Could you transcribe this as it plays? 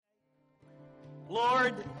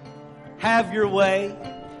Lord, have your way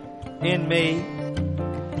in me.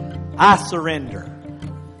 I surrender.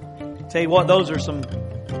 Tell you what, those are some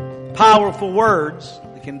powerful words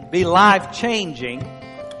that can be life-changing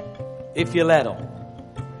if you let them.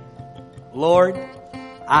 Lord,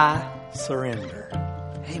 I surrender.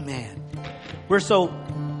 Amen. We're so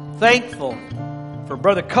thankful for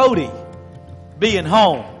Brother Cody being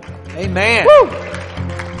home. Amen. Woo!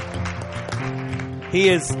 He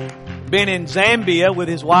has been in Zambia with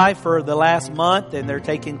his wife for the last month, and they're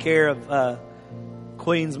taking care of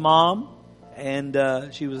Queen's mom,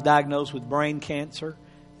 and she was diagnosed with brain cancer,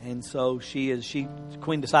 and so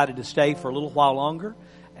Queen decided to stay for a little while longer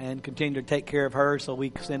and continue to take care of her. So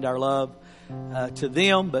we send our love to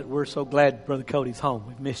them, but we're so glad Brother Cody's home.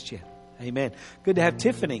 We've missed you. Amen. Good to have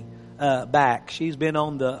Tiffany back. She's been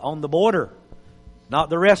on the border, not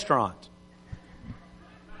the restaurant.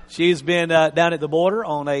 She's been down at the border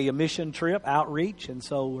on a mission trip, outreach, and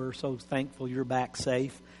so we're so thankful you're back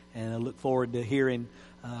safe, and I look forward to hearing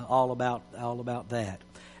all about that.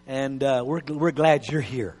 And we're glad you're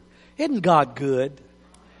here. Isn't God good?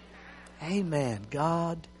 Amen.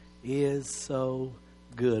 God is so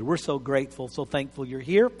good. We're so grateful, so thankful you're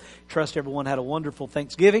here. Trust everyone had a wonderful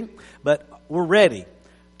Thanksgiving, but we're ready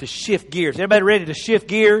to shift gears. Everybody ready to shift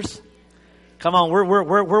gears? Come on,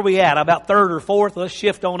 where we at? About third or fourth? Let's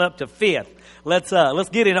shift on up to fifth. Let's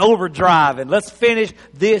get in overdrive and let's finish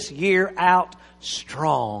this year out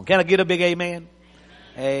strong. Can I get a big amen?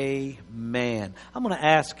 Amen. I'm going to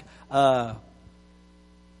ask.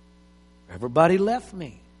 Everybody left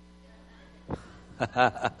me.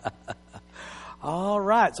 All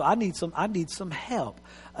right, so I need some help.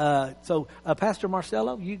 So Pastor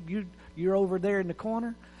Marcelo, you're over there in the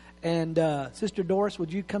corner. And Sister Doris,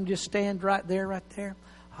 would you come just stand right there?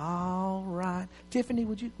 All right. Tiffany,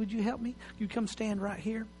 would you help me? You come stand right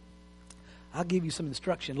here. I'll give you some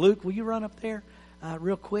instruction. Luke, will you run up there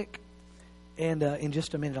real quick? And in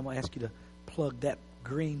just a minute, I'm going to ask you to plug that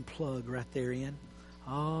green plug right there in.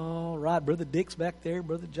 All right. Brother Dick's back there.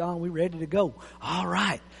 Brother John, we're ready to go. All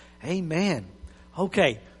right. Amen.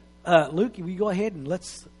 Okay. Luke, will you go ahead and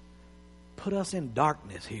let's put us in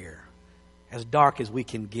darkness here. As dark as we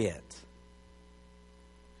can get.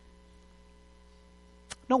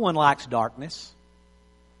 No one likes darkness.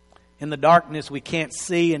 In the darkness we can't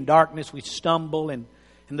see. In darkness we stumble. And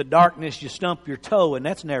in the darkness you stump your toe, and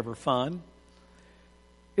that's never fun.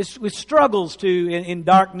 It struggles in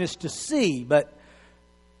darkness to see, but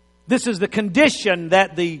this is the condition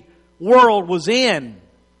that the world was in.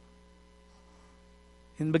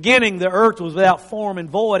 In the beginning the earth was without form and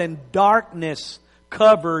void, and darkness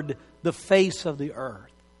covered the face of the earth.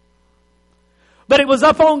 But it was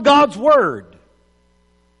up on God's Word.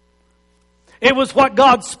 It was what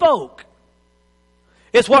God spoke.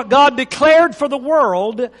 It's what God declared for the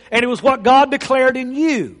world, and it was what God declared in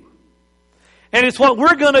you. And it's what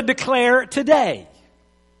we're going to declare today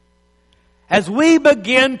as we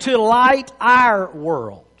begin to light our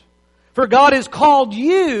world. For God has called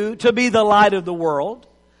you to be the light of the world,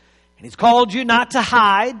 and He's called you not to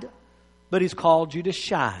hide, but He's called you to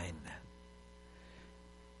shine.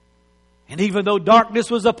 And even though darkness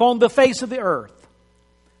was upon the face of the earth,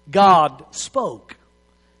 God spoke.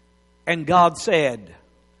 And God said,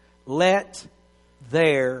 "Let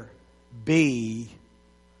there be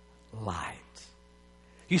light."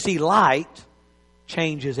 You see, light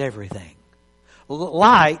changes everything.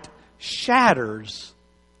 Light shatters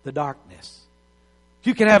the darkness.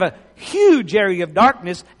 You can have a huge area of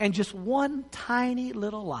darkness and just one tiny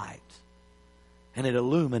little light, and it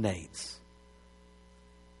illuminates.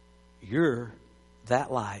 You're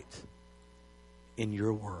that light in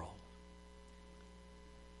your world.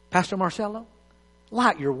 Pastor Marcelo,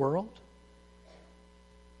 light your world.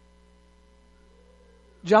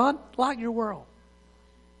 John, light your world.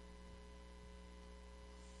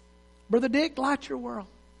 Brother Dick, light your world.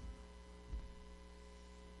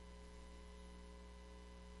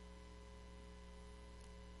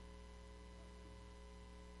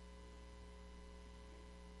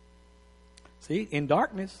 See, in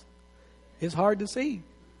darkness, it's hard to see.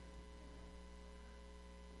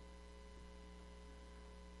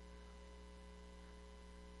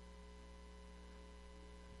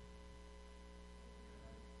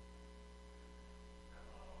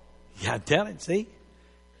 Yeah, I'm telling, see?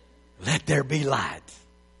 Let there be light.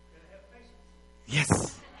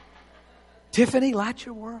 Yes. Tiffany, light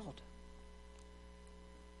your world.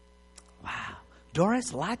 Wow.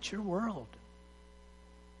 Doris, light your world.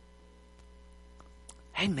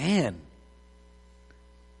 Amen.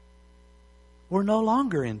 We're no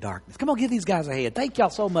longer in darkness. Come on, give these guys a hand. Thank y'all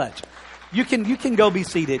so much. You can go be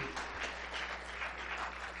seated.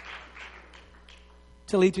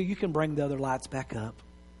 Talita, you can bring the other lights back up.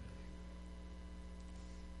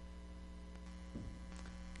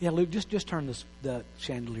 Yeah, Luke, just turn the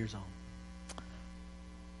chandeliers on.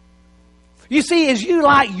 You see, as you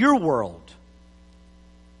light your world,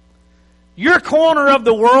 your corner of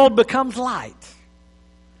the world becomes light.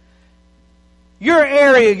 Your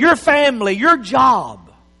area, your family, your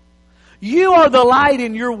job. You are the light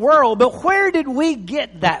in your world, but where did we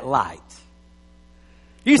get that light?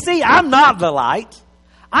 You see, I'm not the light.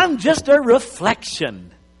 I'm just a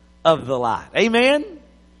reflection of the light. Amen?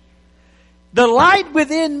 The light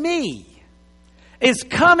within me is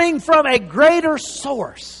coming from a greater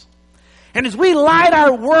source. And as we light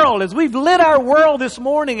our world, as we've lit our world this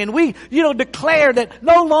morning, and we, declare that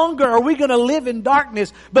no longer are we going to live in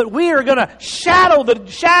darkness, but we are going to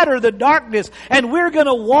shatter the darkness, and we're going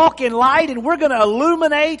to walk in light, and we're going to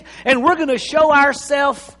illuminate, and we're going to show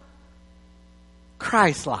ourselves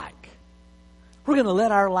Christ-like. We're going to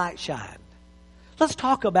let our light shine. Let's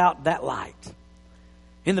talk about that light.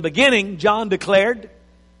 In the beginning, John declared,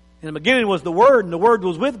 in the beginning was the Word, and the Word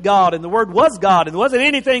was with God, and the Word was God, and there wasn't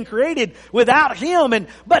anything created without Him.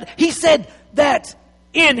 But He said that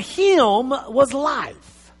in Him was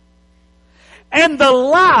life. And the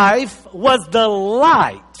life was the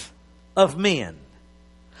light of men.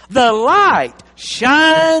 The light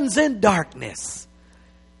shines in darkness,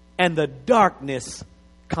 and the darkness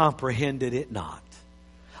comprehended it not.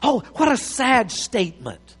 Oh, what a sad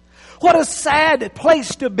statement. What a sad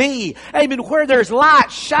place to be. Amen. Where there's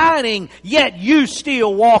light shining, yet you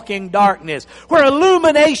still walk in darkness. Where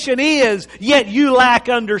illumination is, yet you lack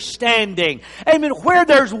understanding. Amen. Where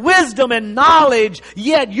there's wisdom and knowledge,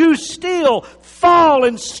 yet you still fall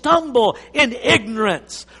and stumble in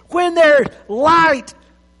ignorance. When there's light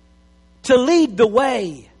to lead the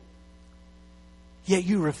way, yet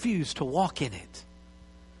you refuse to walk in it.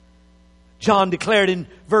 John declared in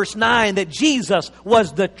verse 9 that Jesus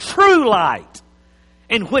was the true light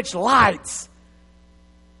in which lights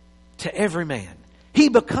to every man. He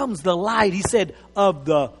becomes the light, he said, of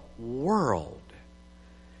the world.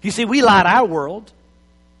 You see, we light our world,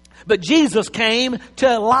 but Jesus came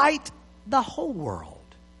to light the whole world.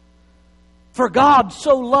 For God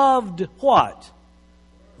so loved what?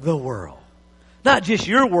 The world. Not just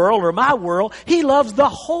your world or my world. He loves the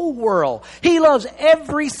whole world. He loves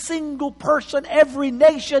every single person, every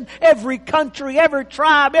nation, every country, every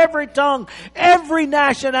tribe, every tongue, every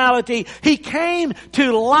nationality. He came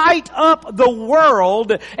to light up the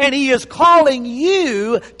world, and He is calling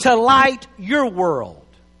you to light your world.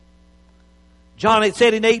 John had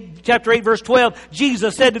said in chapter 8, verse 12,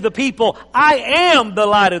 Jesus said to the people, I am the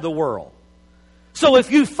light of the world. So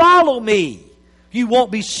if you follow me, you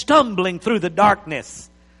won't be stumbling through the darkness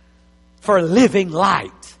for living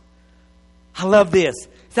light. I love this.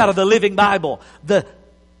 It's out of the Living Bible. The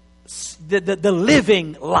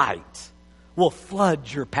living light will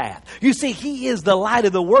flood your path. You see, He is the light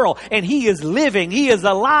of the world, and He is living. He is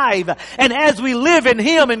alive. And as we live in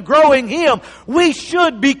Him and grow in Him, we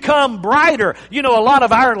should become brighter. You know, a lot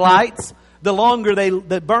of our lights, the longer they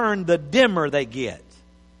burn, the dimmer they get.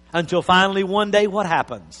 Until finally one day, what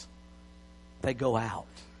happens? They go out.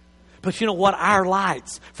 But you know what? Our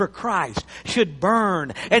lights for Christ should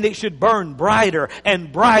burn, and it should burn brighter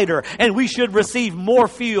and brighter, and we should receive more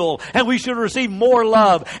fuel, and we should receive more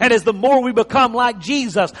love. And as the more we become like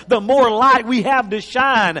Jesus, the more light we have to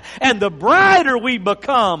shine, and the brighter we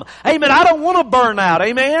become. Amen. I don't want to burn out.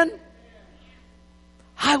 Amen.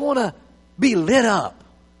 I want to be lit up.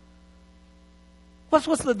 What's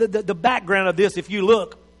the background of this? If you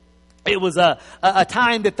look, it was a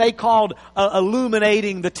time that they called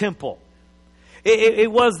illuminating the temple.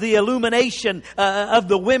 It was the illumination of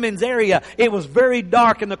the women's area. It was very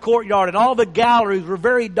dark in the courtyard, and all the galleries were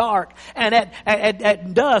very dark. And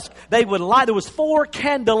at dusk, they would light. There was 4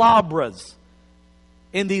 candelabras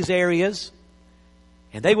in these areas.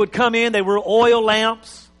 And they would come in. They were oil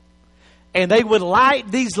lamps. And they would light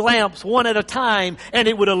these lamps one at a time, and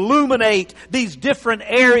it would illuminate these different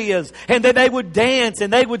areas. And then they would dance,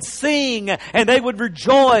 and they would sing, and they would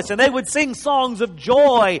rejoice, and they would sing songs of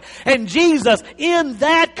joy. And Jesus, in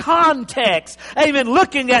that context, amen,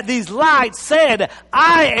 looking at these lights, said,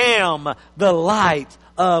 I am the light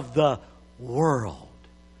of the world.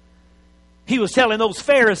 He was telling those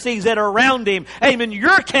Pharisees that are around Him, amen,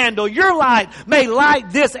 your candle, your light may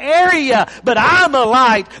light this area, but I'm a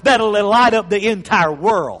light that'll light up the entire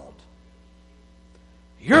world.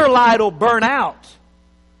 Your light will burn out.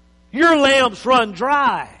 Your lamps run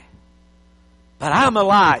dry. But I'm a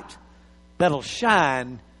light that'll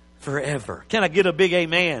shine forever. Can I get a big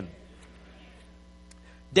amen?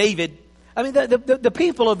 David, I mean, the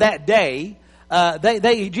people of that day,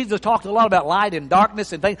 Jesus talked a lot about light and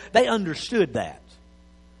darkness and things. They understood that.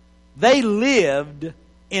 They lived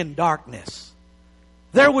in darkness.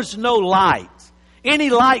 There was no light. Any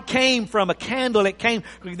light came from a candle.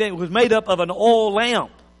 It was made up of an oil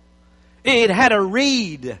lamp. It had a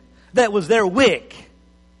reed that was their wick.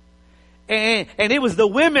 And it was the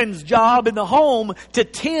women's job in the home to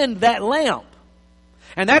tend that lamp.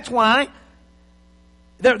 And that's why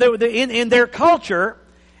in their culture,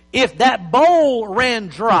 if that bowl ran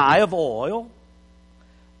dry of oil,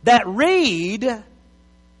 that reed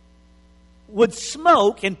would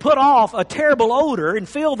smoke and put off a terrible odor and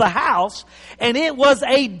fill the house, and it was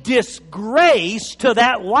a disgrace to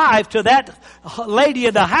that wife, to that lady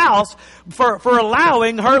in the house, for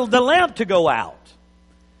allowing the lamp to go out.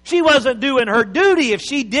 She wasn't doing her duty if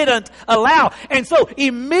she didn't allow. And so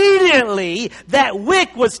immediately that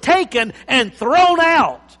wick was taken and thrown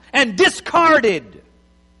out and discarded.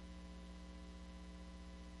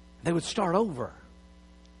 They would start over.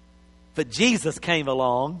 But Jesus came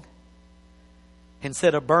along and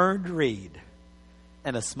said, a burned reed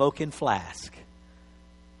and a smoking flask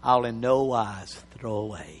I'll in no wise throw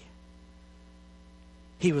away.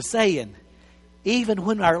 He was saying, even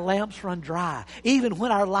when our lamps run dry, even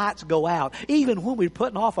when our lights go out, even when we're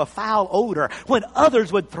putting off a foul odor, when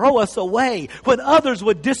others would throw us away, when others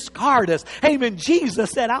would discard us, amen, Jesus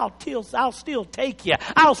said, I'll still take you.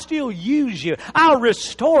 I'll still use you. I'll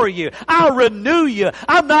restore you. I'll renew you.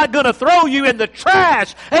 I'm not going to throw you in the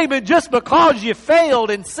trash, amen, just because you failed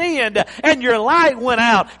and sinned and your light went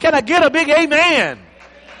out. Can I get a big amen?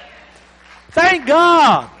 Thank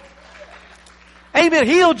God. Amen.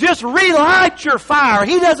 He'll just relight your fire.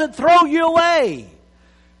 He doesn't throw you away.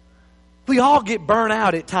 We all get burnt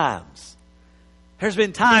out at times. There's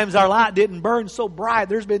been times our light didn't burn so bright.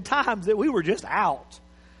 There's been times that we were just out.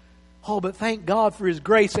 Oh, but thank God for His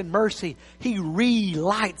grace and mercy. He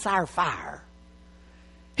relights our fire.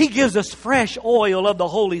 He gives us fresh oil of the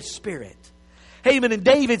Holy Spirit. Amen. And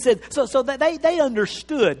David said, so that they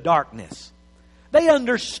understood darkness. They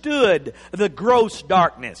understood the gross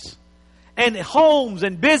darkness. And homes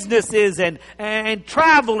and businesses and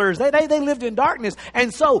travelers, they lived in darkness.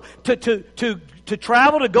 And so to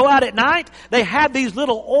travel, to go out at night, they had these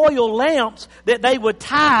little oil lamps that they would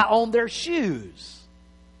tie on their shoes.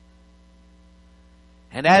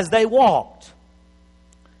 And as they walked,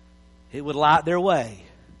 it would light their way.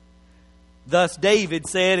 Thus David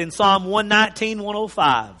said in Psalm 119,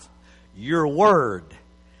 105, your word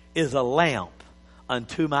is a lamp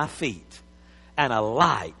unto my feet and a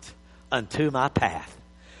light unto my path.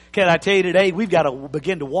 Can I tell you today, we've got to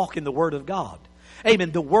begin to walk in the Word of God.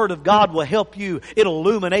 Amen. The Word of God will help you. It'll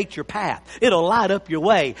illuminate your path. It'll light up your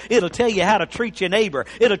way. It'll tell you how to treat your neighbor.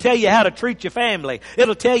 It'll tell you how to treat your family.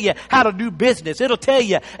 It'll tell you how to do business. It'll tell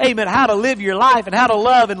you, amen, how to live your life and how to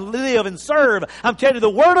love and live and serve. I'm telling you, the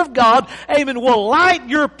Word of God, amen, will light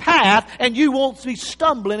your path and you won't be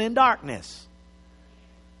stumbling in darkness.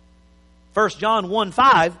 1 John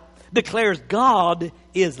 1:5 declares God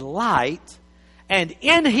is light, and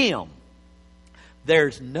in Him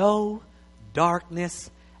there's no darkness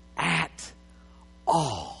at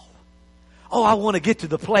all. Oh, I want to get to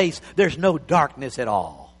the place there's no darkness at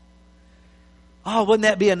all. Oh, wouldn't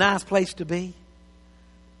that be a nice place to be?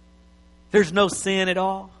 There's no sin at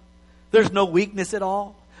all. There's no weakness at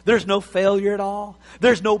all. There's no failure at all.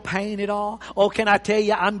 There's no pain at all. Oh, can I tell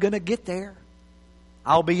you, I'm going to get there.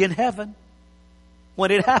 I'll be in heaven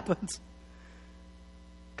when it happens.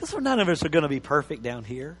 Because none of us are going to be perfect down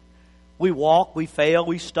here. We walk, we fail,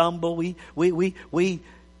 we stumble, we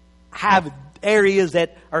have areas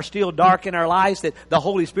that are still dark in our lives that the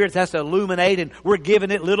Holy Spirit has to illuminate, and we're giving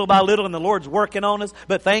it little by little, and the Lord's working on us.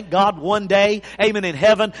 But thank God one day, amen, in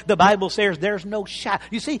heaven, the Bible says there's no shadow.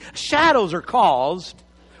 You see, shadows are caused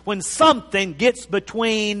when something gets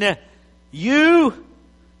between you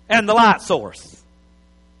and the light source.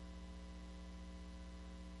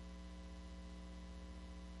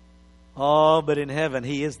 Oh, but in heaven,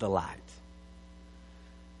 He is the light.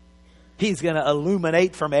 He's going to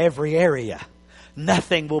illuminate from every area.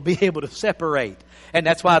 Nothing will be able to separate. And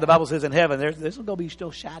that's why the Bible says in heaven, there's going to be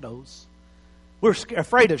still shadows. We're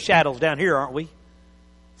afraid of shadows down here, aren't we?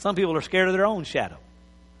 Some people are scared of their own shadow.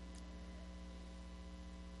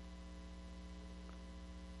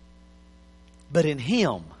 But in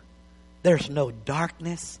Him, there's no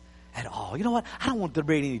darkness at all. You know what? I don't want there to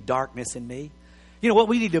be any darkness in me. You know what?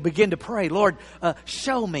 We need to begin to pray. Lord,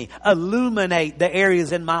 show me, illuminate the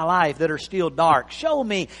areas in my life that are still dark. Show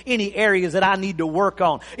me any areas that I need to work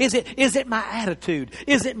on. Is it my attitude?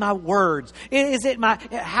 Is it my words? Is it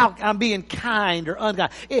how I'm being kind or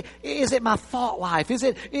unkind? Is it my thought life? Is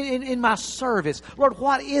it in my service? Lord,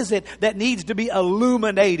 what is it that needs to be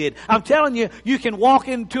illuminated? I'm telling you, you can walk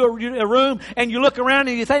into a room and you look around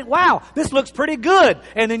and you think, wow, this looks pretty good.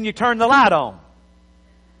 And then you turn the light on.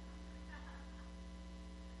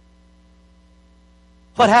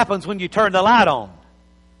 What happens when you turn the light on?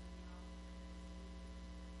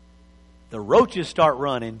 The roaches start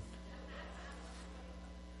running.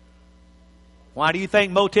 Why do you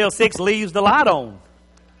think Motel 6 leaves the light on?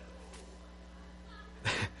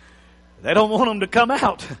 They don't want them to come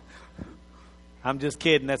out. I'm just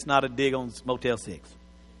kidding. That's not a dig on Motel 6.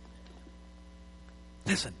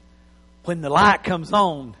 Listen, when the light comes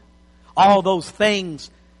on, all those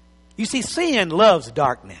things, you see, sin loves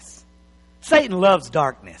darkness. Satan loves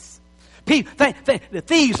darkness. The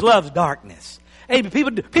thieves love darkness.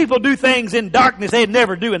 People do things in darkness they'd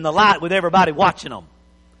never do in the light with everybody watching them.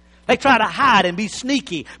 They try to hide and be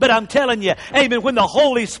sneaky. But I'm telling you, amen, when the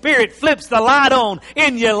Holy Spirit flips the light on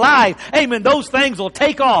in your life, amen, those things will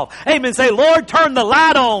take off. Amen, say, Lord, turn the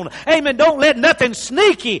light on. Amen, don't let nothing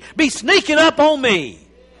sneaky be sneaking up on me.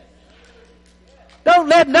 Don't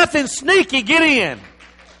let nothing sneaky get in.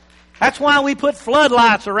 That's why we put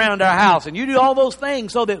floodlights around our house. And you do all those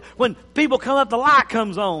things so that when people come up, the light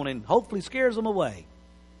comes on and hopefully scares them away.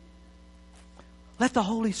 Let the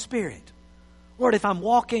Holy Spirit, Lord, if I'm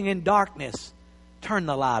walking in darkness, turn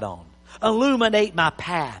the light on. Illuminate my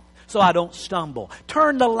path so I don't stumble.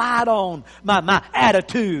 Turn the light on my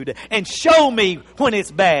attitude and show me when it's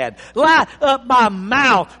bad. Light up my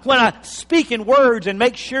mouth when I speak in words and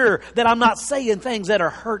make sure that I'm not saying things that are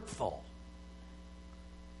hurtful.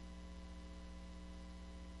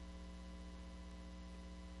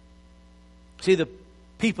 See, the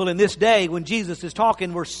people in this day, when Jesus is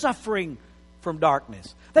talking, were suffering from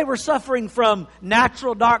darkness. They were suffering from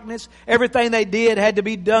natural darkness. Everything they did had to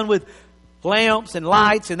be done with lamps and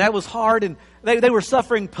lights, and that was hard. And they were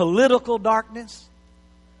suffering political darkness.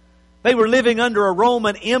 They were living under a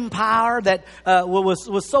Roman Empire that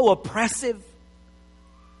was so oppressive.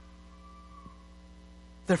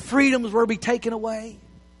 Their freedoms were being taken away.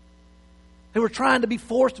 They were trying to be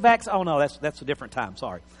forced vaccinated. Oh no, that's a different time.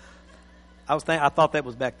 Sorry. I thought that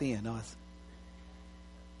was back then. No,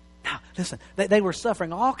 now, listen, they were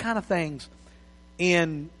suffering all kind of things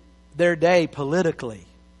in their day politically.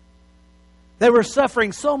 They were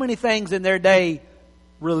suffering so many things in their day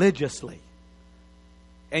religiously.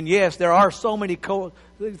 And yes, there are so many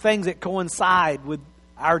things that coincide with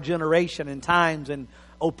our generation and times and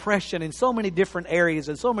oppression in so many different areas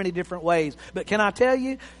and so many different ways. But can I tell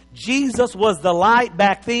you, Jesus was the light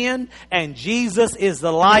back then, and Jesus is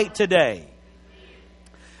the light today.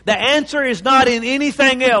 The answer is not in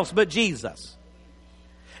anything else but Jesus.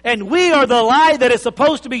 And we are the light that is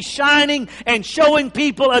supposed to be shining and showing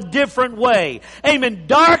people a different way. Amen.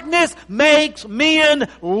 Darkness makes men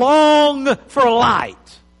long for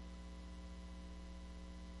light.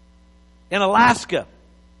 In Alaska,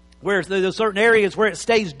 where there's certain areas where it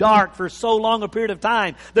stays dark for so long a period of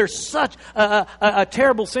time, there's such a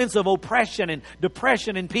terrible sense of oppression and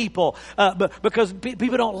depression in people because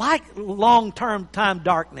people don't like long-term time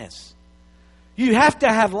darkness. You have to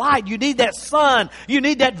have light. You need that sun. You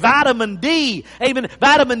need that vitamin D. Amen.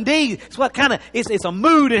 Vitamin D is what it's a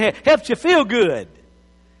mood and it helps you feel good.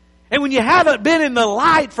 And when you haven't been in the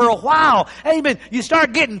light for a while, amen, you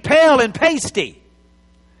start getting pale and pasty.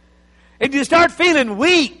 And you start feeling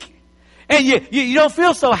weak. And you don't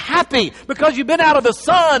feel so happy because you've been out of the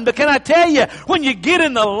sun. But can I tell you, when you get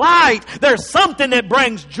in the light, there's something that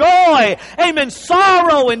brings joy. Amen.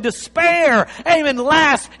 Sorrow and despair. Amen.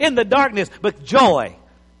 Lasts in the darkness. But joy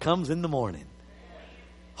comes in the morning.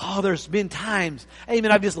 Oh, there's been times,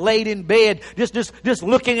 amen, I've just laid in bed, just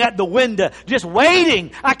looking at the window, just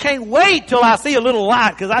waiting. I can't wait till I see a little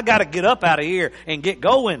light because I got to get up out of here and get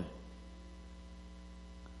going.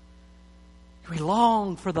 We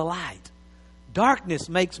long for the light. Darkness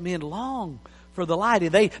makes men long for the light.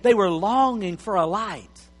 They were longing for a light.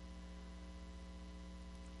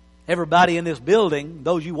 Everybody in this building,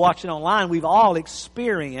 those you watching online, we've all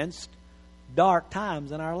experienced dark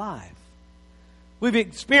times in our life. We've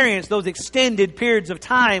experienced those extended periods of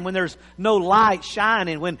time when there's no light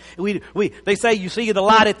shining. When they say you see the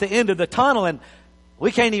light at the end of the tunnel and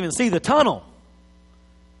we can't even see the tunnel.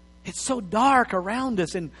 It's so dark around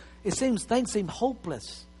us and things seem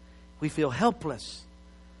hopeless. We feel helpless.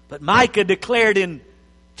 But Micah declared in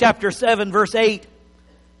chapter 7, verse 8,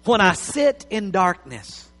 When I sit in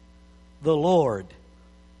darkness, the Lord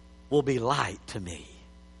will be light to me.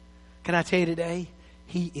 Can I tell you today?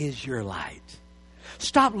 He is your light.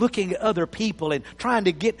 Stop looking at other people and trying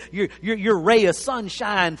to get your ray of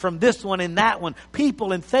sunshine from this one and that one.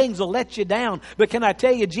 People and things will let you down. But can I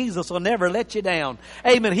tell you, Jesus will never let you down.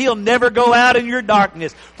 Amen. He'll never go out in your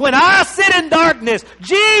darkness. When I sit in darkness,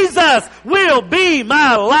 Jesus will be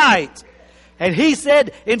my light. And He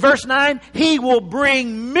said in verse 9, He will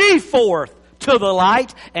bring me forth to the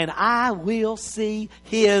light, and I will see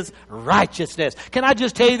His righteousness. Can I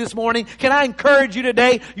just tell you this morning, can I encourage you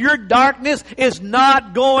today, your darkness is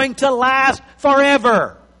not going to last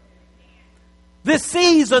forever. This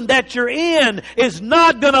season that you're in is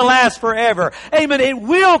not going to last forever. Amen. It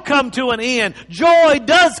will come to an end. Joy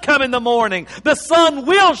does come in the morning. The sun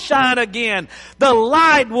will shine again. The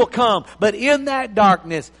light will come. But in that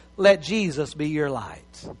darkness, let Jesus be your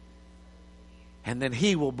light. And then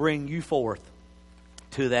He will bring you forth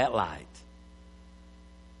to that light.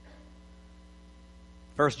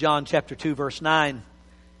 1 John chapter 2 verse 9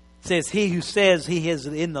 says, He who says he is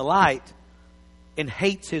in the light and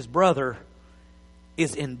hates his brother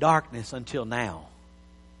is in darkness until now.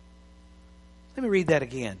 Let me read that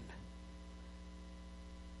again.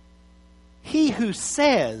 He who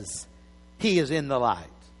says he is in the light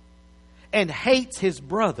and hates his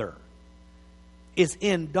brother is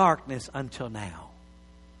in darkness until now.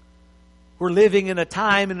 We're living in a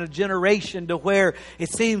time and a generation to where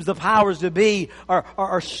it seems the powers to be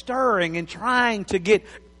are stirring and trying to get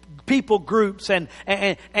people groups and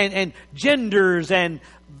genders and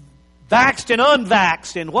vaxxed and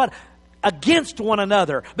unvaxxed and what against one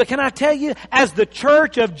another. But can I tell you, as the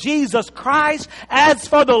church of Jesus Christ, as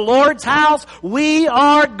for the Lord's house, we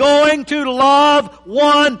are going to love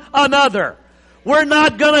one another. We're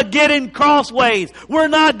not going to get in crossways. We're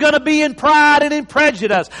not going to be in pride and in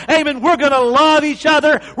prejudice. Amen. We're going to love each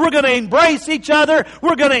other. We're going to embrace each other.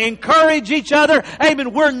 We're going to encourage each other.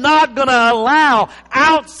 Amen. We're not going to allow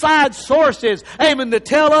outside sources, amen, to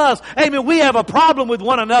tell us, amen, we have a problem with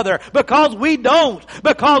one another, because we don't.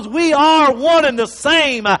 Because we are one and the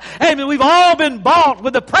same. Amen. We've all been bought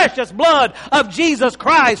with the precious blood of Jesus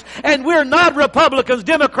Christ. And we're not Republicans,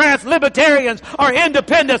 Democrats, Libertarians, or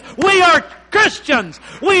Independents. We are Christians.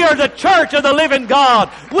 We are the church of the living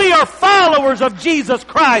God. We are followers of Jesus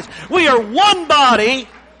Christ. We are one body,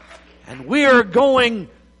 and we are going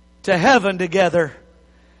to heaven together,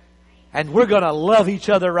 and we're going to love each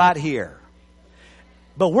other right here.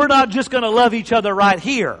 But we're not just going to love each other right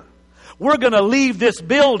here. We're going to leave this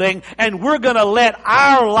building, and we're going to let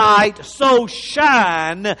our light so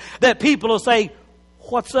shine that people will say,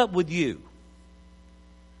 "What's up with you?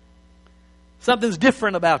 Something's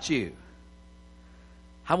different about you."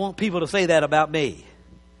 I want people to say that about me.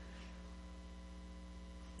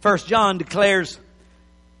 1 John declares,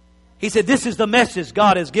 he said, this is the message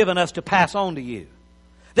God has given us to pass on to you.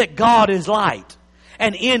 That God is light,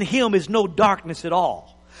 and in Him is no darkness at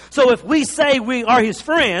all. So if we say we are His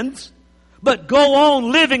friends, but go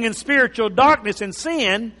on living in spiritual darkness and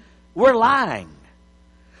sin, we're lying.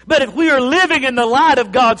 But if we are living in the light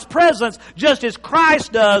of God's presence, just as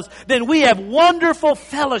Christ does, then we have wonderful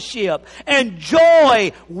fellowship and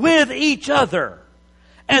joy with each other.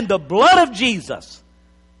 And the blood of Jesus,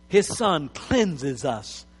 His Son, cleanses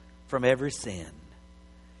us from every sin.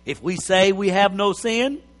 If we say we have no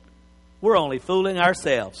sin, we're only fooling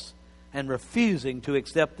ourselves and refusing to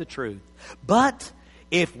accept the truth. But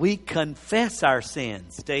if we confess our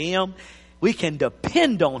sins to Him, we can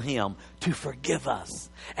depend on Him to forgive us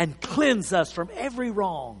and cleanse us from every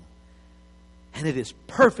wrong. And it is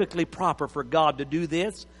perfectly proper for God to do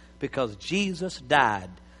this because Jesus died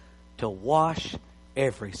to wash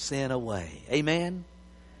every sin away. Amen?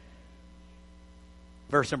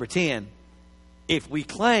 Verse number 10. If we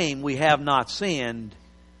claim we have not sinned,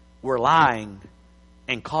 we're lying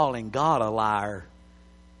and calling God a liar,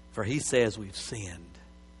 for He says we've sinned.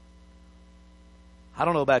 I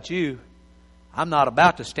don't know about you. I'm not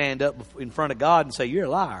about to stand up in front of God and say, "You're a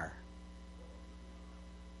liar."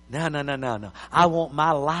 No. I want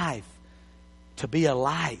my life to be a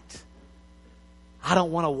light. I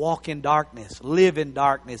don't want to walk in darkness, live in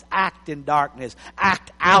darkness, act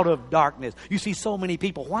out of darkness. You see so many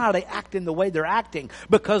people, why are they acting the way they're acting?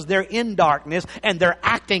 Because they're in darkness and they're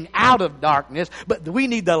acting out of darkness. But we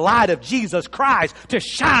need the light of Jesus Christ to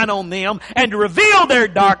shine on them and to reveal their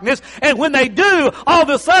darkness. And when they do, all of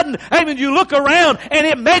a sudden, amen, you look around and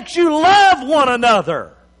it makes you love one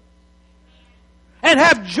another and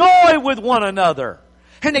have joy with one another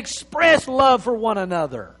and express love for one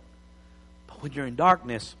another. When you're in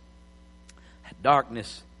darkness, that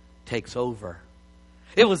darkness takes over.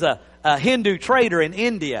 It was a Hindu trader in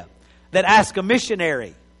India that asked a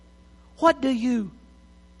missionary, "What do you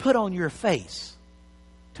put on your face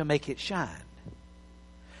to make it shine?"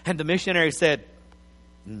 And the missionary said,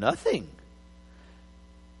 "Nothing."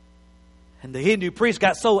 And the Hindu priest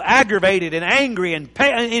got so aggravated and angry and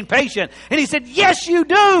impatient. And he said, "Yes, you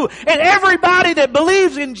do. And everybody that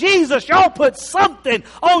believes in Jesus, y'all put something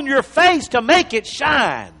on your face to make it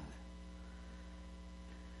shine."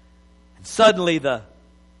 And suddenly the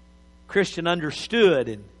Christian understood,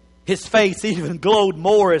 and his face even glowed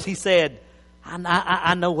more as he said,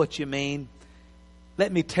 I know what you mean.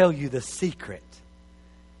 Let me tell you the secret.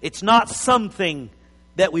 It's not something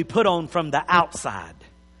that we put on from the outside,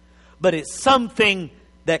 but it's something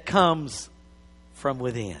that comes from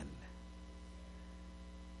within.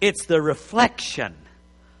 It's the reflection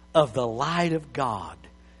of the light of God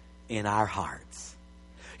in our hearts.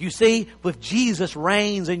 You see, if Jesus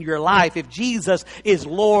reigns in your life, if Jesus is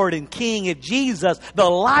Lord and King, if Jesus, the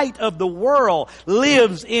light of the world,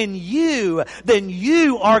 lives in you, then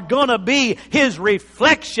you are going to be His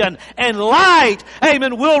reflection. And light,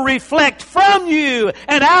 amen, will reflect from you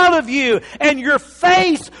and out of you. And your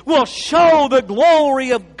face will show the glory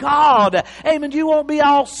of God. Amen. You won't be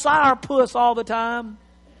all sourpuss all the time.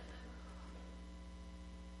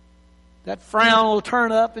 That frown will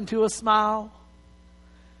turn up into a smile.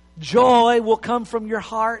 Joy will come from your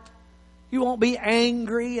heart. You won't be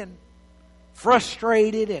angry and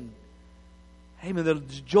frustrated. And amen, the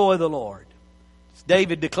joy of the Lord. As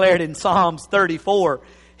David declared in Psalms 34,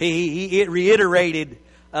 he reiterated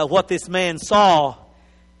what this man saw.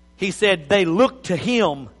 He said, they looked to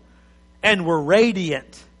him and were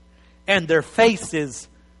radiant, and their faces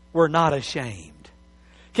were not ashamed.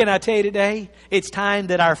 Can I tell you today, it's time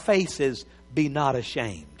that our faces be not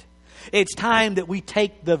ashamed. It's time that we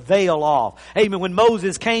take the veil off. Amen. When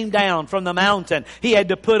Moses came down from the mountain, he had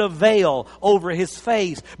to put a veil over his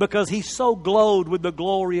face because he so glowed with the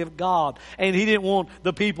glory of God. And he didn't want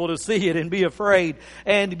the people to see it and be afraid.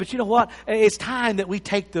 But you know what? It's time that we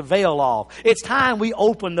take the veil off. It's time we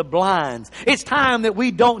open the blinds. It's time that we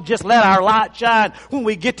don't just let our light shine when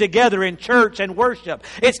we get together in church and worship.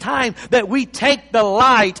 It's time that we take the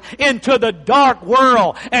light into the dark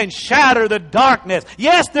world and shatter the darkness.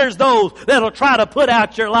 Yes, there's those that'll try to put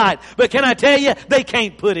out your light. But can I tell you, they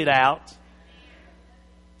can't put it out.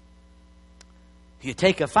 You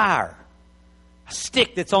take a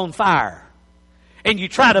stick that's on fire, and you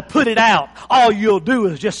try to put it out, all you'll do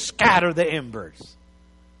is just scatter the embers.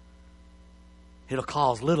 It'll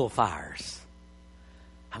cause little fires.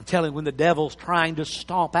 I'm telling you, when the devil's trying to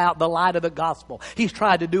stomp out the light of the gospel, he's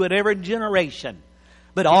tried to do it every generation.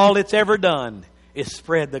 But all it's ever done is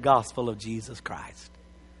spread the gospel of Jesus Christ.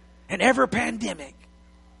 And every pandemic,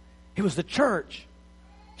 it was the church.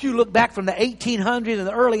 You look back from the 1800s and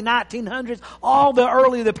the early 1900s, all the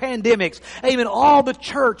pandemics, amen, all the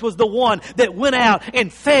church was the one that went out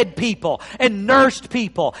and fed people and nursed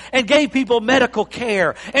people and gave people medical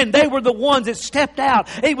care. And they were the ones that stepped out.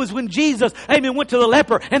 It was when Jesus, amen, went to the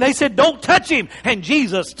leper and they said, "Don't touch him." And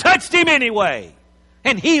Jesus touched him anyway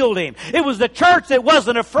and healed him. It was the church that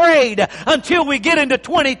wasn't afraid until we get into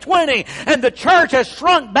 2020. And the church has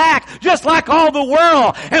shrunk back just like all the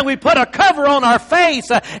world. And we put a cover on our face.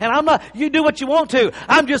 And you do what you want to.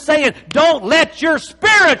 I'm just saying, don't let your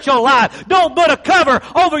spiritual life, don't put a cover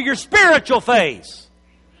over your spiritual face.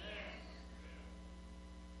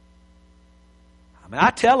 I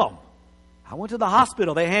tell them, I went to the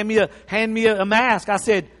hospital. They hand me a mask. I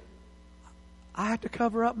said, I have to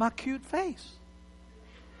cover up my cute face.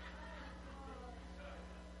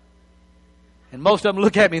 And most of them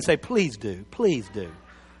look at me and say, "Please do, please do.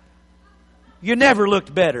 You never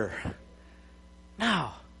looked better." No.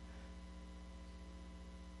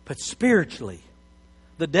 But spiritually,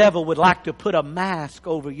 the devil would like to put a mask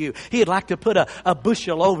over you. He'd like to put a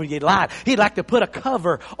bushel over your light. He'd like to put a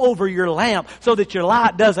cover over your lamp so that your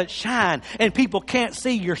light doesn't shine and people can't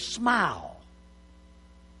see your smile.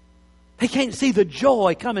 They can't see the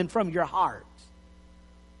joy coming from your heart.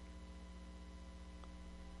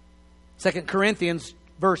 2 Corinthians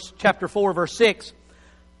chapter 4, verse 6.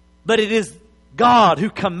 But it is God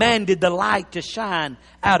who commanded the light to shine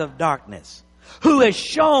out of darkness, who has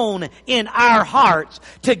shone in our hearts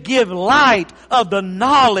to give light of the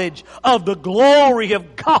knowledge of the glory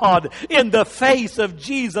of God in the face of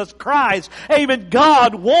Jesus Christ. Amen.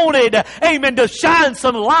 God wanted, amen, to shine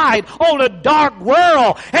some light on a dark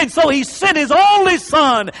world. And so He sent His only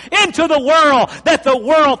Son into the world that the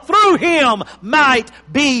world through Him might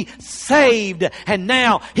be saved. And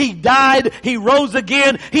now He died, He rose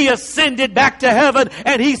again, He ascended back to heaven,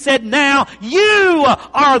 and He said, now you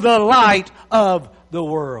are the light of the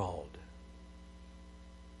world.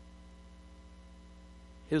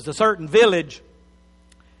 It was a certain village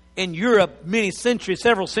in Europe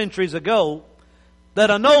several centuries ago, that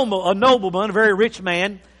a nobleman, a very rich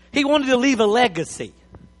man, he wanted to leave a legacy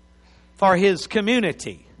for his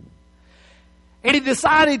community. And he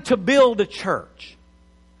decided to build a church.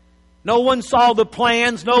 No one saw the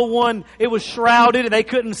plans. It was shrouded and they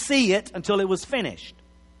couldn't see it until it was finished.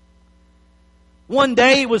 One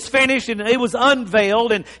day it was finished and it was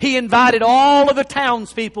unveiled, and he invited all of the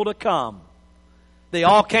townspeople to come. They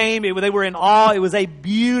all came. They were in awe. It was a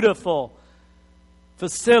beautiful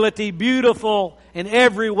facility, beautiful in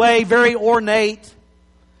every way, very ornate.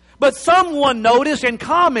 But someone noticed and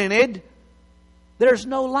commented, "There's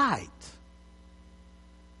no light."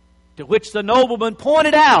 To which the nobleman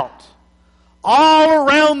pointed out, all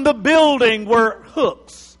around the building were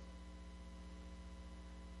hooks.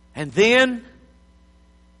 And then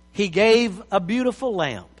he gave a beautiful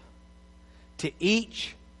lamp to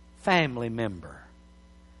each family member.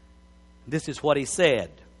 This is what he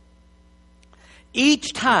said: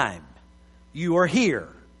 "Each time you are here,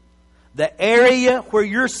 the area where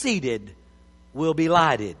you're seated will be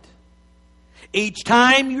lighted. Each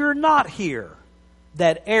time you're not here,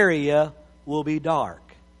 that area will be dark.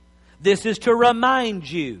 This is to remind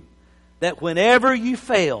you that whenever you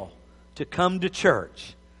fail to come to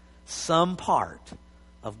church, some part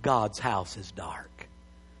of God's house is dark."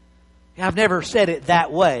 I've never said it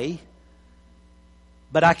that way,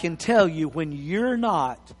 but I can tell you, when you're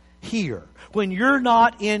not here, when you're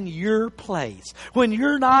not in your place, when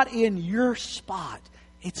you're not in your spot,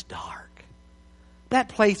 it's dark. That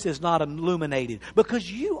place is not illuminated because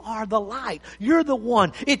you are the light. You're the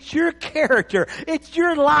one. It's your character. It's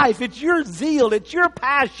your life. It's your zeal. It's your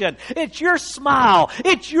passion. It's your smile.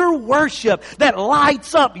 It's your worship that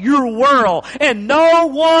lights up your world. And no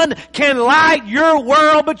one can light your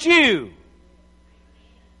world but you.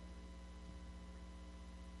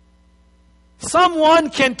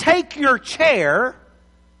 Someone can take your chair,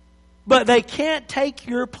 but they can't take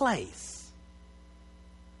your place.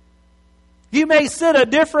 You may sit a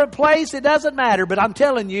different place, it doesn't matter, but I'm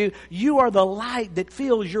telling you, you are the light that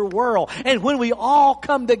fills your world. And when we all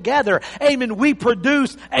come together, amen, we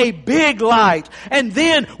produce a big light. And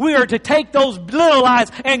then we are to take those little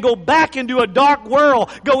lights and go back into a dark world,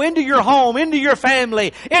 go into your home, into your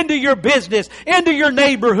family, into your business, into your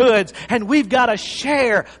neighborhoods. And we've got to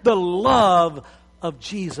share the love of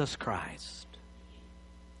Jesus Christ.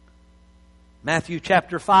 Matthew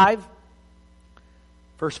chapter 5.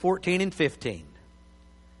 Verse 14 and 15.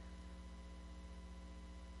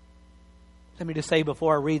 Let me just say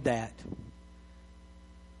before I read that,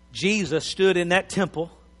 Jesus stood in that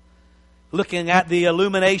temple looking at the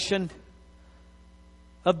illumination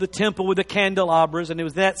of the temple with the candelabras, and it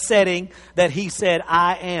was that setting that he said,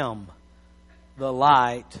 "I am the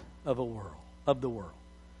light of the world."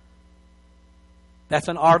 That's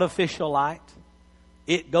an artificial light.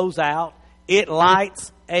 It goes out. It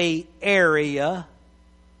lights an area.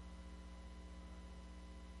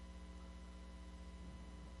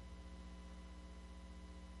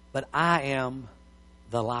 But I am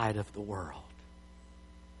the light of the world.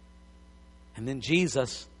 And then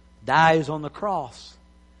Jesus dies on the cross.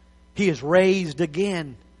 He is raised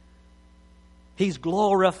again. He's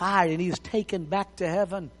glorified and He's taken back to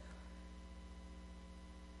heaven.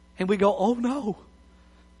 And we go, "Oh no,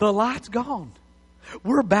 the light's gone.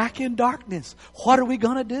 We're back in darkness. What are we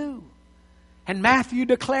going to do?" And Matthew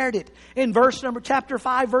declared it in chapter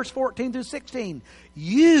 5, verse 14 through 16.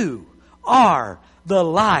 "You are the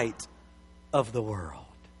light of the world."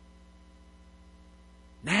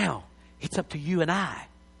 Now, it's up to you and I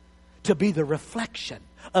to be the reflection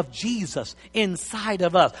of Jesus inside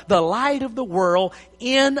of us. The light of the world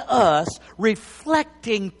in us,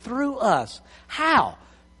 reflecting through us. How?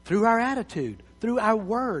 Through our attitude, through our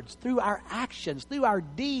words, through our actions, through our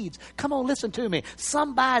deeds. Come on, listen to me.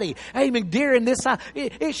 Somebody, amen, during this time,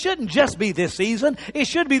 it shouldn't just be this season. It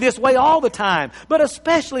should be this way all the time. But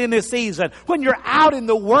especially in this season, when you're out in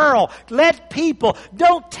the world,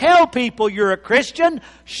 don't tell people you're a Christian.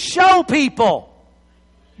 Show people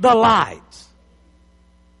the light.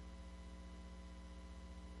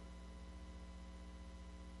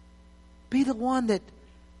 Be the one that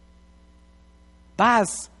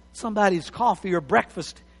buys somebody's coffee or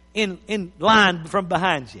breakfast in line from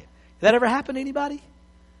behind you. That ever happened to anybody?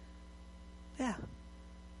 Yeah.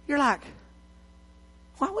 You're like,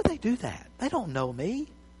 why would they do that? They don't know me.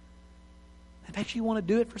 It makes you want to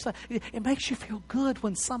do it for some. It makes you feel good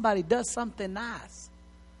when somebody does something nice.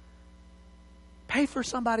 Pay for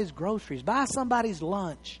somebody's groceries. Buy somebody's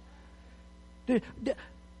lunch.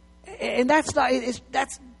 And that's not,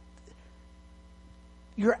 that's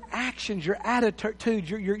your actions, your attitude,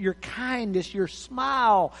 your kindness, your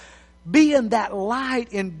smile, being that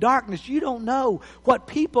light in darkness. You don't know what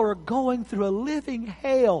people are going through, a living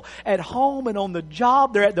hell at home and on the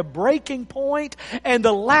job. They're at the breaking point, and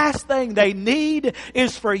the last thing they need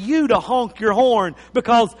is for you to honk your horn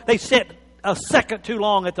because they sit a second too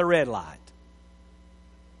long at the red light.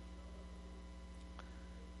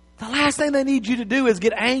 The last thing they need you to do is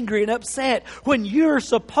get angry and upset when you're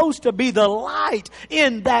supposed to be the light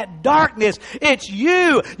in that darkness. It's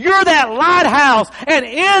you. You're that lighthouse. And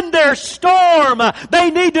in their storm,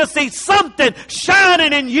 they need to see something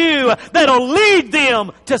shining in you that'll lead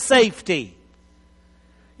them to safety.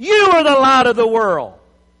 You are the light of the world.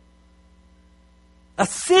 A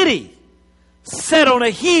city set on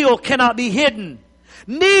a hill cannot be hidden.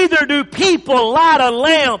 Neither do people light a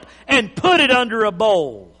lamp and put it under a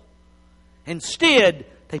bowl. Instead,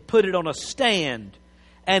 they put it on a stand,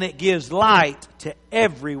 and it gives light to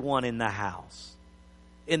everyone in the house.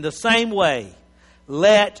 In the same way,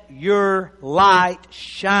 let your light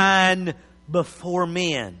shine before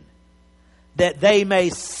men, that they may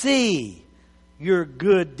see your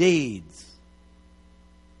good deeds.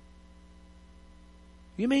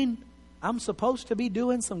 You mean I'm supposed to be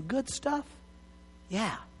doing some good stuff?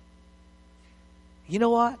 Yeah. You know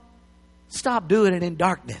what? Stop doing it in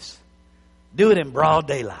darkness. Do it in broad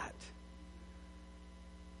daylight.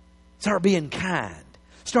 Start being kind.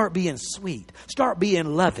 Start being sweet. Start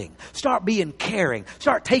being loving. Start being caring.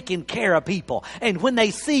 Start taking care of people. And when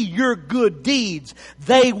they see your good deeds,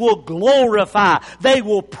 they will glorify. They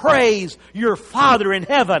will praise your Father in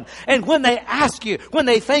heaven. And when they ask you, when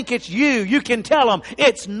they think it's you, you can tell them,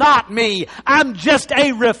 it's not me. I'm just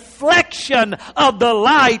a reflection of the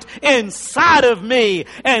light inside of me.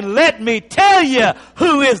 And let me tell you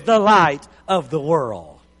who is the light of the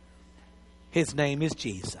world. His name is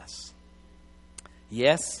Jesus.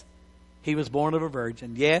 Yes, He was born of a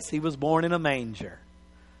virgin. Yes, He was born in a manger.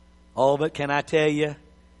 Oh, but can I tell you,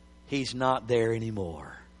 He's not there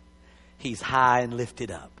anymore. He's high and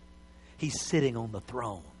lifted up. He's sitting on the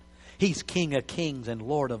throne. He's King of kings and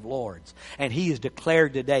Lord of lords. And He has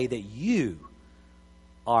declared today that you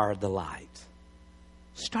are the light.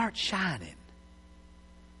 Start shining.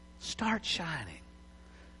 Start shining.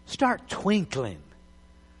 Start twinkling.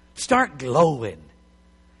 Start glowing.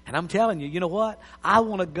 And I'm telling you, you know what? I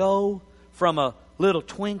want to go from a little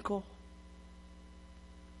twinkle.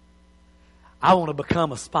 I want to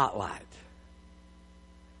become a spotlight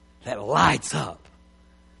that lights up,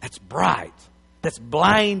 that's bright, that's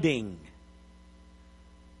blinding.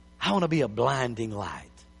 I want to be a blinding light.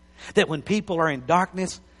 That when people are in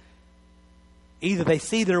darkness, either they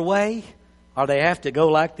see their way or they have to go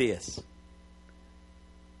like this.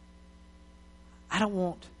 I don't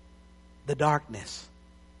want the darkness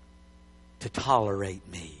to tolerate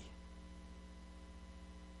me.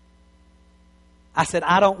 I said,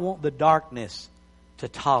 I don't want the darkness to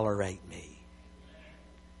tolerate me.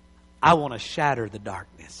 I want to shatter the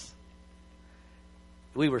darkness.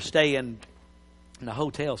 We were staying in a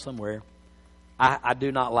hotel somewhere. I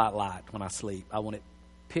do not like light when I sleep. I want it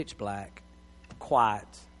pitch black, quiet.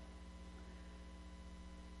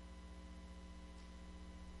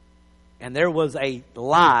 And there was a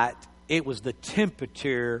light. It was the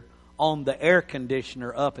temperature on the air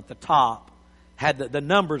conditioner up at the top. Had the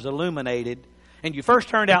numbers illuminated. And you first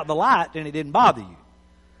turned out the light and it didn't bother you.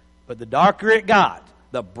 But the darker it got,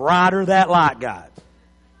 the brighter that light got.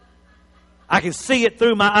 I could see it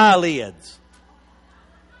through my eyelids.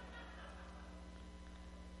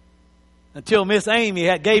 Until Miss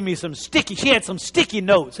Amy gave me she had some sticky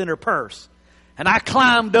notes in her purse. And I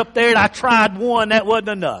climbed up there and I tried one, that wasn't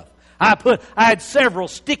enough. I had several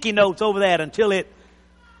sticky notes over that until it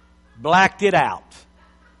blacked it out.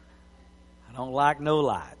 I don't like no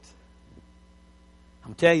light. I'm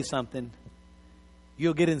going to tell you something.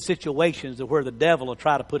 You'll get in situations where the devil will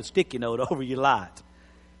try to put a sticky note over your light.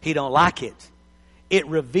 He don't like it. It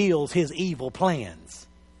reveals his evil plans.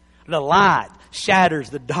 The light shatters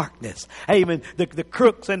the darkness. Amen. The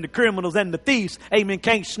crooks and the criminals and the thieves, amen,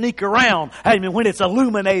 can't sneak around, amen, when it's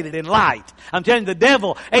illuminated in light. I'm telling you, the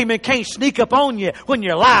devil, amen, can't sneak up on you when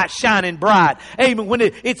your light's shining bright. Amen, when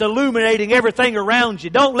it's illuminating everything around you.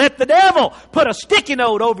 Don't let the devil put a sticky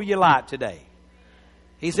note over your light today.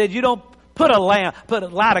 He said you don't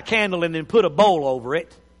light a candle and then put a bowl over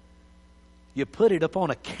it. You put it up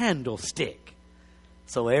on a candlestick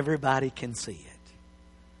so everybody can see it.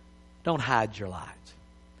 Don't hide your light.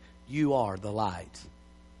 You are the light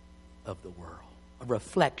of the world. A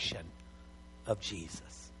reflection of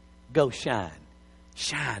Jesus. Go shine.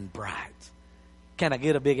 Shine bright. Can I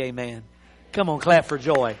get a big amen? Come on, clap for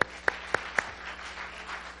joy.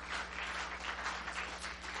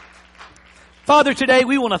 Father, today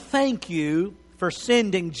we want to thank you for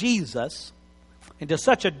sending Jesus into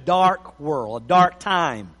such a dark world, a dark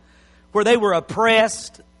time, where they were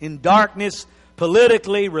oppressed in darkness,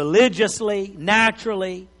 politically, religiously,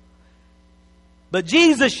 naturally. But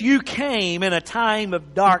Jesus, you came in a time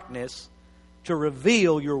of darkness to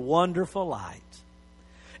reveal your wonderful light.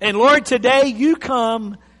 And Lord, today you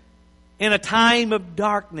come in a time of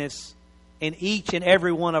darkness in each and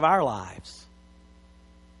every one of our lives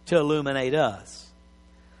to illuminate us.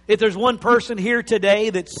 If there's one person here today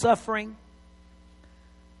that's suffering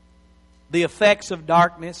the effects of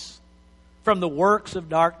darkness, from the works of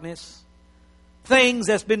darkness, things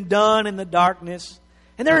that's been done in the darkness,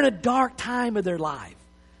 and they're in a dark time of their life.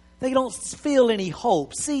 They don't feel any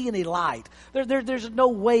hope, see any light. There's no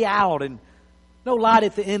way out and no light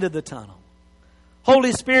at the end of the tunnel.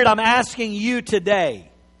 Holy Spirit, I'm asking you today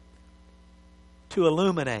to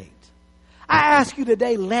illuminate. I ask you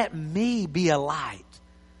today, let me be a light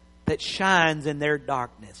that shines in their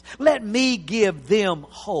darkness. Let me give them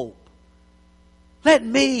hope. Let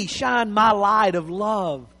me shine my light of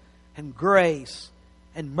love and grace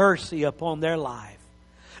and mercy upon their life.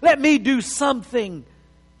 Let me do something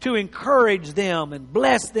to encourage them and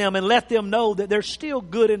bless them and let them know that there's still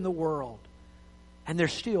good in the world and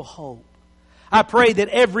there's still hope. I pray that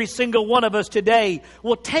every single one of us today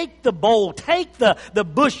will take the bowl, take the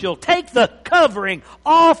bushel, take the covering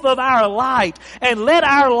off of our light and let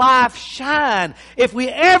our life shine. If we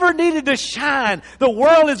ever needed to shine, the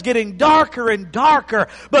world is getting darker and darker.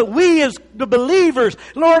 But we as the believers,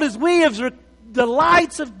 Lord, as we as the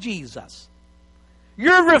lights of Jesus,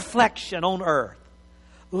 your reflection on earth,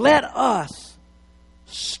 let us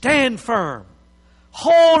stand firm,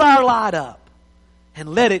 hold our light up, and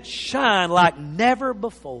let it shine like never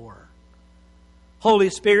before. Holy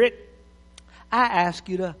Spirit, I ask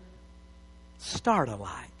you to start a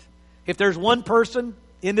light. If there's one person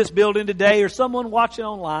in this building today or someone watching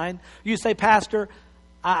online, you say, Pastor,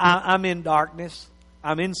 I'm in darkness.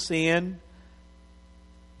 I'm in sin.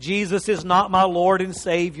 Jesus is not my Lord and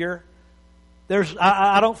Savior.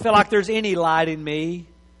 I don't feel like there's any light in me.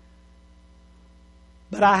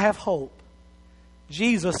 But I have hope.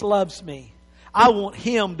 Jesus loves me. I want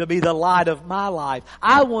Him to be the light of my life.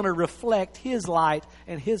 I want to reflect His light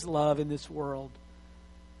and His love in this world.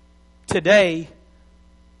 Today,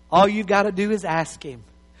 all you've got to do is ask Him.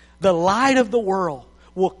 The light of the world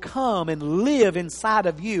will come and live inside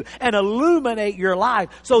of you and illuminate your life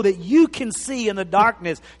so that you can see in the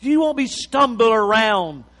darkness. You won't be stumbling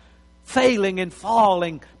around, failing and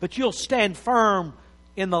falling, but you'll stand firm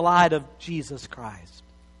in the light of Jesus Christ.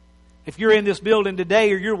 If you're in this building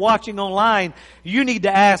today or you're watching online, you need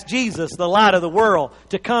to ask Jesus, the light of the world,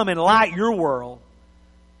 to come and light your world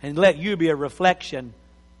and let you be a reflection.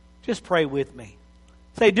 Just pray with me.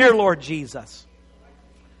 Say, Dear Lord Jesus,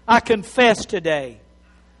 I confess today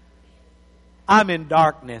I'm in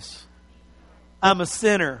darkness. I'm a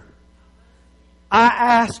sinner. I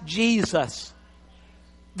ask Jesus,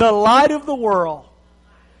 the light of the world,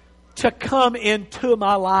 to come into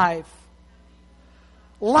my life.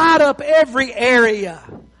 Light up every area.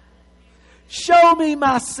 Show me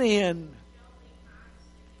my sin.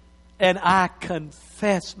 And I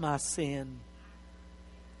confess my sin.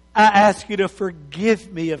 I ask you to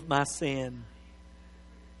forgive me of my sin.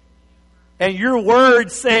 And your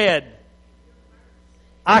word said,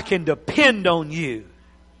 I can depend on you.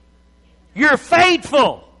 You're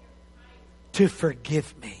faithful to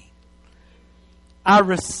forgive me. I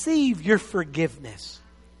receive your forgiveness.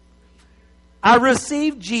 I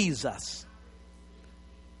receive Jesus,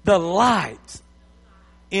 the light,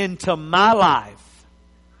 into my life.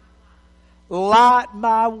 Light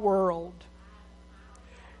my world.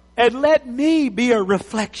 And let me be a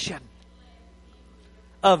reflection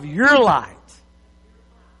of your light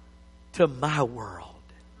to my world.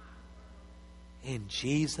 In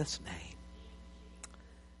Jesus' name,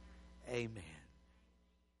 amen.